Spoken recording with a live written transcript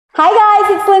Hi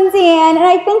guys, it's Lindsay Ann, and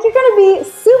I think you're going to be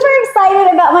super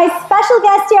excited about my special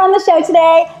guest here on the show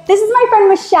today. This is my friend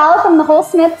Michelle from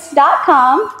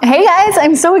thewholesmiths.com. Hey guys,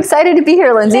 I'm so excited to be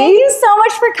here, Lindsay. Thank you so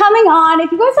much for coming on.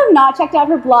 If you guys have not checked out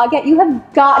her blog yet, you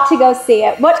have got to go see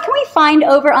it. What can we find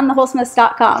over on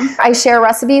thewholesmiths.com? I share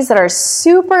recipes that are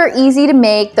super easy to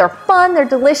make. They're fun, they're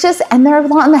delicious, and they're a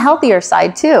lot on the healthier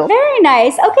side too. Very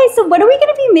nice. Okay, so what are we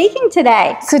going to be making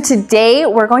today? So today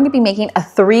we're going to be making a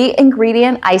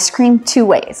 3-ingredient ice cream 2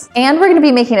 ways. And we're gonna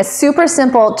be making a super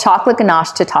simple chocolate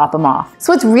ganache to top them off.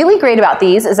 So what's really great about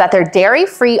these is that they're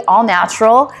dairy-free, all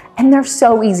natural, and they're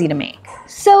so easy to make.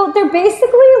 So they're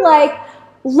basically like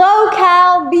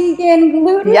low-cal, vegan,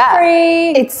 gluten-free.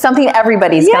 Yeah, it's something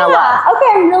everybody's gonna love.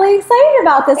 Okay, I'm really excited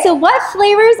about this. So what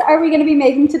flavors are we gonna be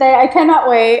making today? I cannot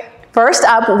wait. First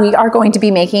up, we are going to be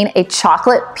making a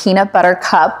chocolate peanut butter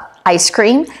cup ice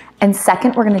cream. And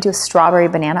second, we're gonna do a strawberry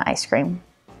banana ice cream.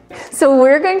 So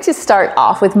we're going to start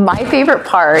off with my favorite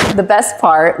part, the best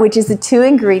part, which is the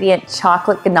 2-ingredient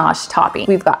chocolate ganache topping.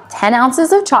 We've got 10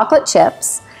 ounces of chocolate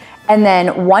chips and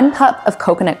then 1 cup of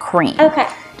coconut cream. Okay.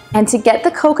 And to get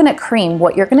the coconut cream,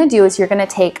 what you're gonna do is you're gonna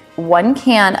take 1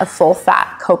 can of full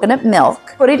fat coconut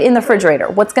milk, put it in the refrigerator.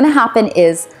 What's gonna happen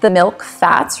is the milk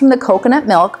fats from the coconut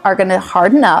milk are gonna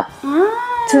harden up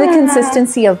to the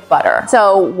consistency of butter.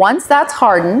 So once that's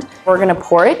hardened, we're gonna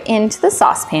pour it into the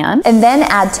saucepan and then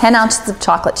add 10 ounces of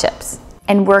chocolate chips.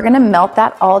 And we're gonna melt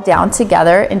that all down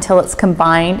together until it's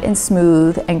combined and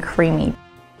smooth and creamy.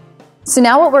 So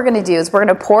now what we're gonna do is we're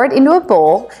gonna pour it into a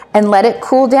bowl and let it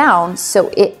cool down so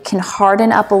it can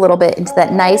harden up a little bit into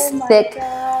that nice, thick,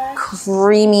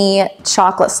 creamy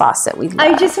chocolate sauce that we love.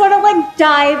 I just wanna like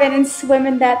dive in and swim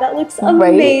in that. That looks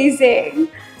amazing. Right?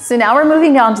 So now we're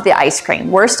moving on to the ice cream.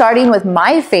 We're starting with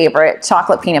my favorite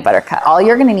chocolate peanut butter cup. All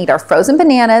you're gonna need are frozen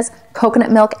bananas,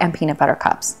 coconut milk, and peanut butter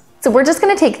cups. So we're just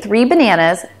gonna take 3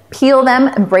 bananas, peel them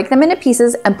and break them into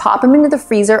pieces and pop them into the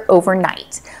freezer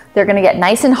overnight. They're gonna get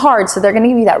nice and hard, so they're gonna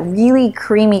give you that really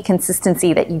creamy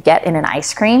consistency that you get in an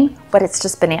ice cream, but it's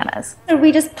just bananas. So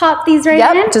we just pop these right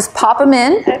in? Yep, just pop them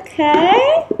in.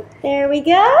 Okay, there we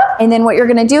go. And then what you're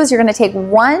gonna do is you're gonna take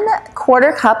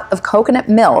 1/4 cup of coconut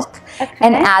milk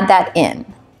and add that in.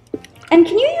 And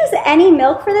can you use any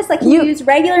milk for this? Like can you use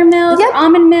regular milk, or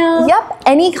almond milk? Yep,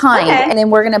 any kind. Okay. And then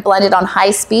we're gonna blend it on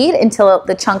high speed until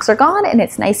the chunks are gone and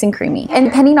it's nice and creamy. And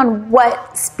depending on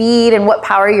what speed and what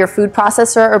power your food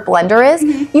processor or blender is,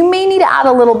 you may need to add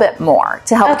a little bit more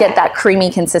to help get that creamy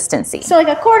consistency. So like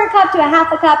 1/4 cup to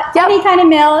 1/2 cup, any kind of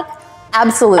milk.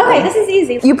 Absolutely. Okay, this is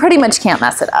easy. You pretty much can't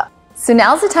mess it up. So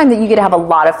now's the time that you get to have a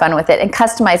lot of fun with it and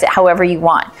customize it however you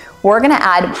want. We're gonna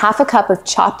add 1/2 cup of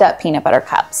chopped up peanut butter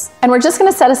cups. And we're just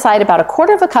gonna set aside about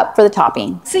 1/4 cup for the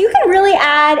topping. So you can really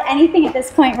add anything at this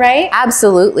point, right?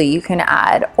 Absolutely. You can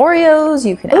add Oreos,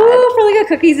 you can add... Ooh, for like a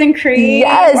cookies and cream.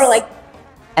 Yes. Or like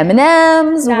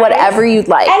M&Ms, whatever you'd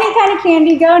like. any kind of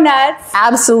candy, go nuts.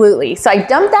 Absolutely. So I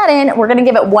dumped that in. We're gonna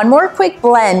give it one more quick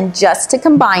blend just to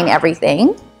combine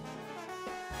everything.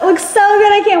 It looks so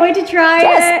good. I can't wait to try it.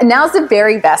 Yes, now's the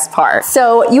very best part.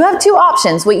 So you have 2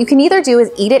 options. What you can either do is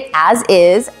eat it as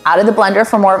is out of the blender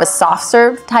for more of a soft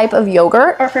serve type of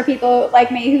yogurt. Or for people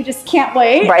like me who just can't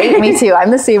wait. Right, me too.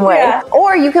 I'm the same way. Yeah.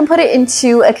 Or you can put it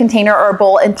into a container or a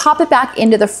bowl and pop it back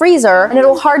into the freezer and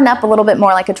it'll harden up a little bit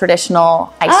more like a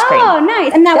traditional ice cream. Oh,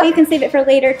 nice. And that way you can save it for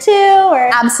later too.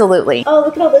 Or Absolutely. oh,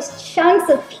 look at all those chunks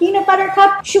of peanut butter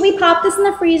cup. Should we pop this in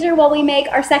the freezer while we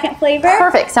make our second flavor?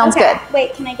 Perfect. Sounds good.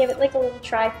 Wait, can I give it like a little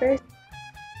try first?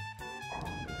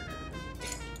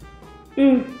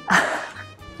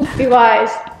 Be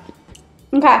wise.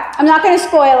 Okay, I'm not gonna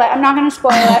spoil it. I'm not gonna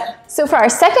spoil it. So for our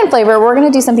second flavor, we're gonna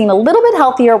do something a little bit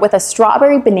healthier with a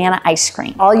strawberry banana ice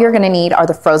cream. All you're gonna need are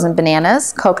the frozen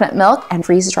bananas, coconut milk, and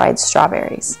freeze-dried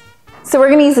strawberries. So we're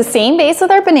gonna use the same base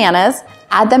with our bananas,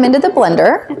 add them into the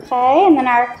blender. Okay, and then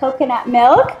our coconut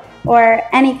milk, or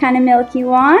any kind of milk you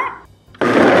want.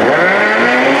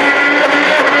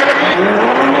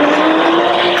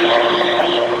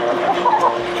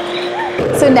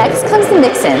 So next comes the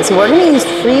mix-in. So we're gonna use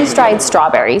freeze-dried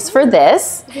strawberries for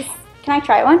this. Can I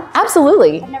try one?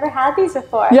 Absolutely. I've never had these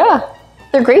before. Yeah,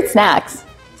 they're great snacks.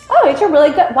 Oh, these are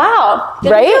really good. Wow.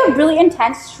 These Right? are really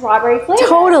intense strawberry flavor.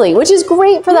 Totally, which is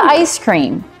great for the ice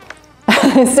cream.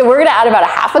 So we're gonna add about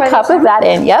 1/2 cup of that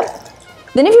in, yep.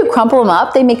 Then if you crumple them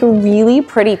up, they make a really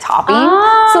pretty topping.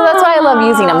 So that's why I love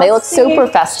using them. They look super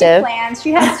festive.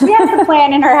 She has the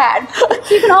plan in her head. So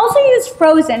you can also use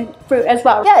frozen fruit as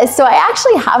well. Yeah, so I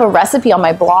actually have a recipe on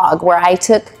my blog where I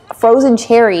took frozen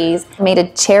cherries, made a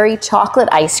cherry chocolate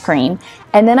ice cream,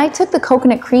 and then I took the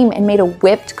coconut cream and made a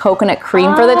whipped coconut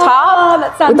cream for the top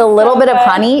that sounds with a little so bit of good.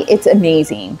 honey. It's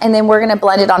amazing. And then we're gonna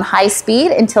blend it on high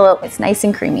speed until it's nice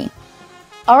and creamy.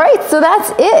 All right, so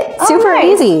that's it. Super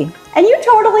nice. easy. And you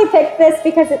totally picked this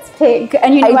because it's pink,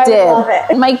 and you know I did. love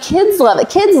it. My kids love it.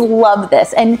 Kids love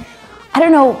this. And I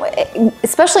don't know,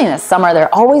 especially in the summer,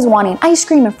 they're always wanting ice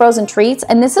cream and frozen treats.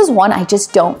 And this is one I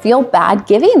just don't feel bad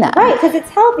giving them. Right, because it's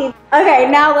healthy. Okay,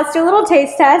 now let's do a little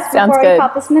taste test Sounds before good. we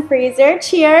pop this in the freezer.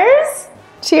 Cheers.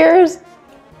 Cheers.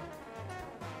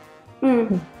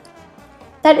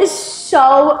 That is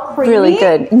so creamy. Really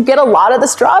good. You get a lot of the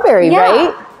strawberry,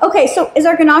 right? Okay, so is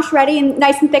our ganache ready and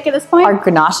nice and thick at this point? Our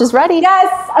ganache is ready.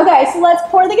 Yes. Okay, so let's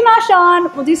pour the ganache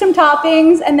on. We'll do some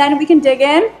toppings and then we can dig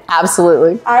in.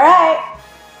 Absolutely. All right.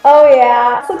 Oh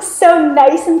yeah. This looks so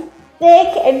nice and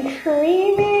thick and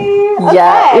creamy. Okay.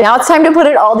 Yeah. Now it's time to put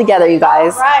it all together, you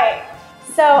guys. Right.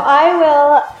 So I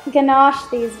will ganache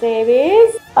these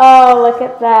babies. Oh, look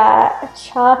at that.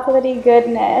 Chocolatey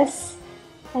goodness.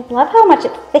 I love how much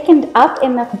it thickened up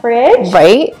in the fridge.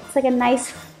 Right? It's like a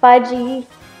nice fudgy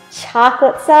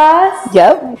chocolate sauce.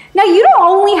 Yep. Now you don't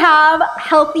only have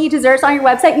healthy desserts on your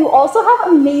website, you also have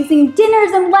amazing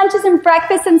dinners and lunches and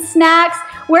breakfasts and snacks.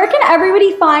 Where can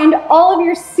everybody find all of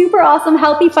your super awesome,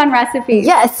 healthy, fun recipes?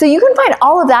 Yes, so you can find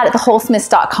all of that at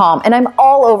thewholesmiths.com, and I'm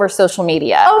all over social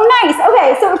media. Oh, nice.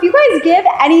 Okay, so if you guys give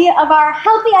any of our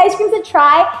healthy ice creams a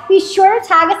try, be sure to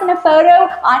tag us in a photo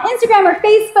on Instagram or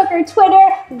Facebook or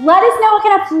Twitter. Let us know what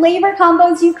kind of flavor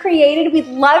combos you created. We'd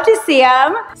love to see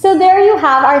them. So there you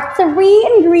have our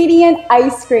 3-ingredient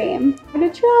ice cream. I'm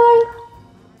gonna try.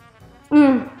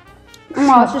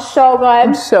 Oh, this is so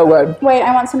good. So good. Wait,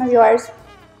 I want some of yours.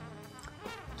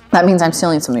 That means I'm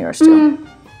stealing some of yours too.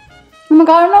 Oh my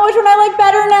god, I don't know which one I like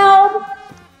better now.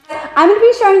 I'm going to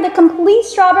be sharing the complete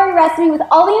strawberry recipe with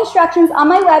all the instructions on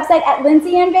my website at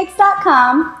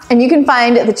lindsayannbakes.com. And you can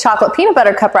find the chocolate peanut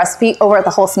butter cup recipe over at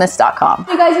thewholesmiths.com.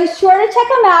 You guys be sure to check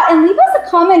them out and leave us a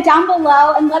comment down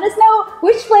below and let us know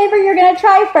which flavor you're going to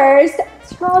try first.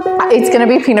 Strawberry. It's going to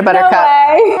be peanut butter No cup.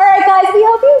 way. All right, guys, we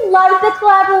hope you loved the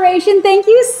collaboration. Thank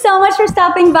you so much for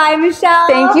stopping by, Michelle.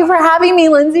 Thank you for having me,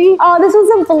 Lindsay. Oh, this was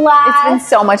a blast. It's been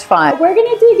so much fun. We're going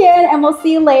to dig in and we'll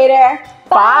see you later.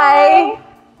 Bye.